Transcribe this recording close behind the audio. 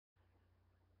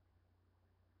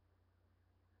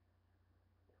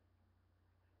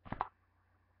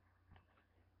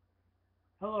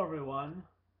Hello everyone,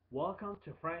 welcome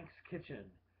to Frank's Kitchen,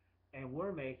 and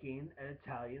we're making an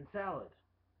Italian salad.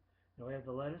 Now we have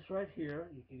the lettuce right here.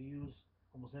 You can use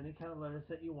almost any kind of lettuce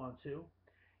that you want to.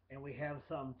 And we have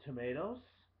some tomatoes,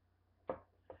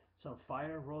 some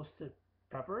fire roasted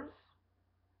peppers.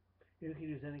 You can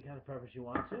use any kind of peppers you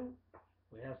want to.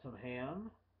 We have some ham,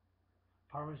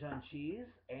 Parmesan cheese,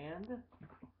 and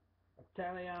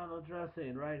Italiano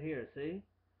dressing right here, see?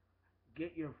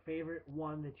 Get your favorite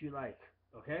one that you like,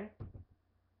 okay?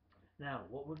 Now,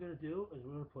 what we're going to do is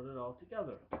we're going to put it all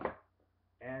together.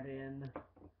 Add in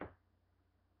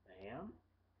the ham,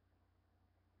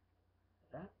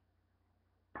 that,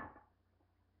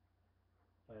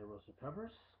 fire roasted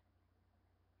peppers,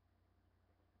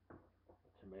 the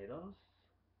tomatoes.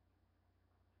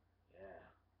 Yeah,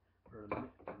 we're going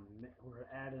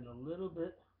to add in a little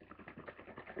bit.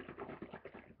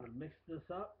 We're going to mix this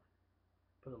up.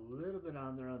 Put a little bit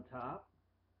on there on top.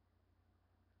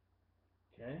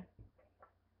 Okay.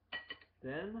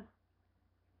 Then,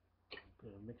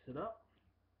 going to mix it up.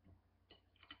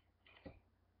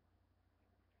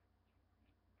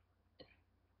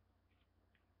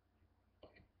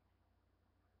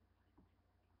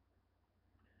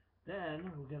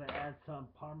 Then we're going to add some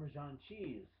Parmesan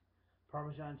cheese.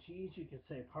 Parmesan cheese, you could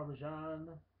say Parmesan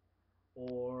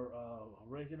or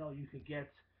oregano. You could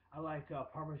get, I like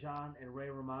Parmesan and Ray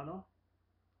Romano.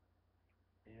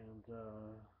 And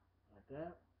like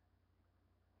that.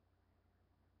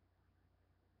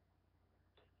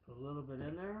 Put a little bit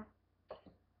in there.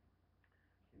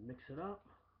 Mix it up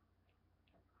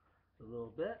a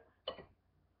little bit.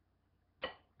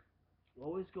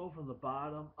 Always go from the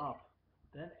bottom up.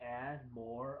 Then add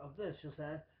more of this.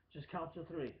 Just count to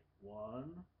three.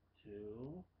 1,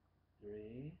 2, 3. A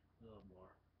little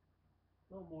more.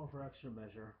 A little more for extra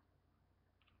measure.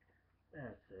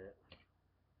 That's it.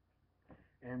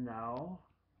 And now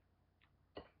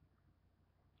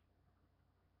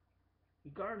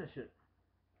you garnish it.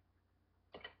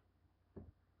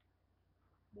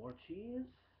 More cheese.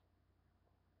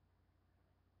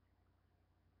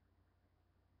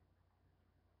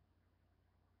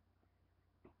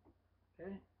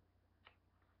 Okay.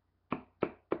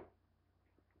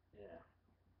 Yeah.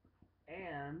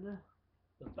 And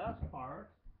the best part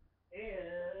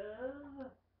is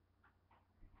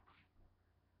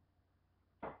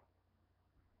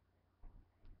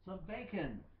some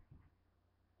bacon.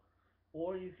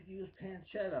 Or you could use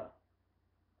pancetta.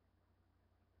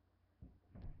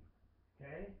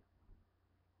 Okay?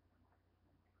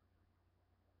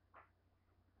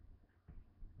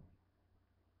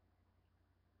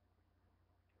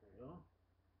 There you go.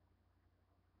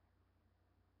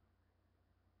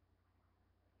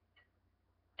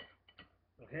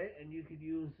 Okay, and you could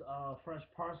use fresh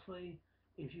parsley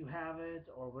if you have it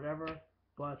or whatever,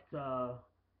 but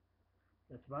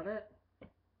that's about it.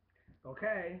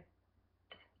 Okay,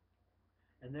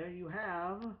 and there you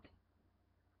have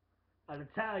an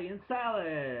Italian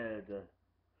salad.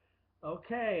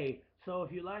 Okay, so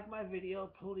if you like my video,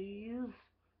 please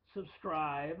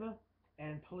subscribe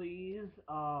and please,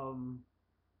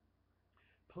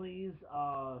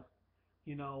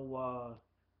 you know,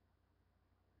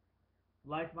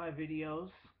 like my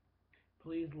videos.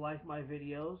 Please like my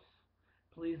videos.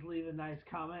 Please leave a nice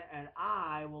comment, and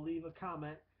I will leave a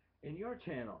comment in your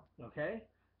channel. Okay?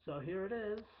 So here it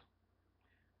is.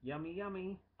 Yummy,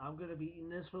 yummy. I'm going to be eating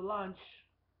this for lunch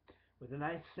with a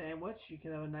nice sandwich. You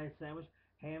can have a nice sandwich,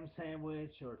 ham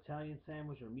sandwich, or Italian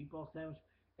sandwich, or meatball sandwich,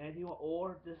 anything you want.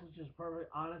 Or this is just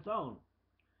perfect on its own.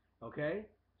 Okay?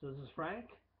 So this is Frank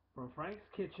from Frank's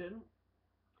Kitchen.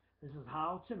 This is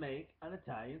how to make an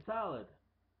Italian salad.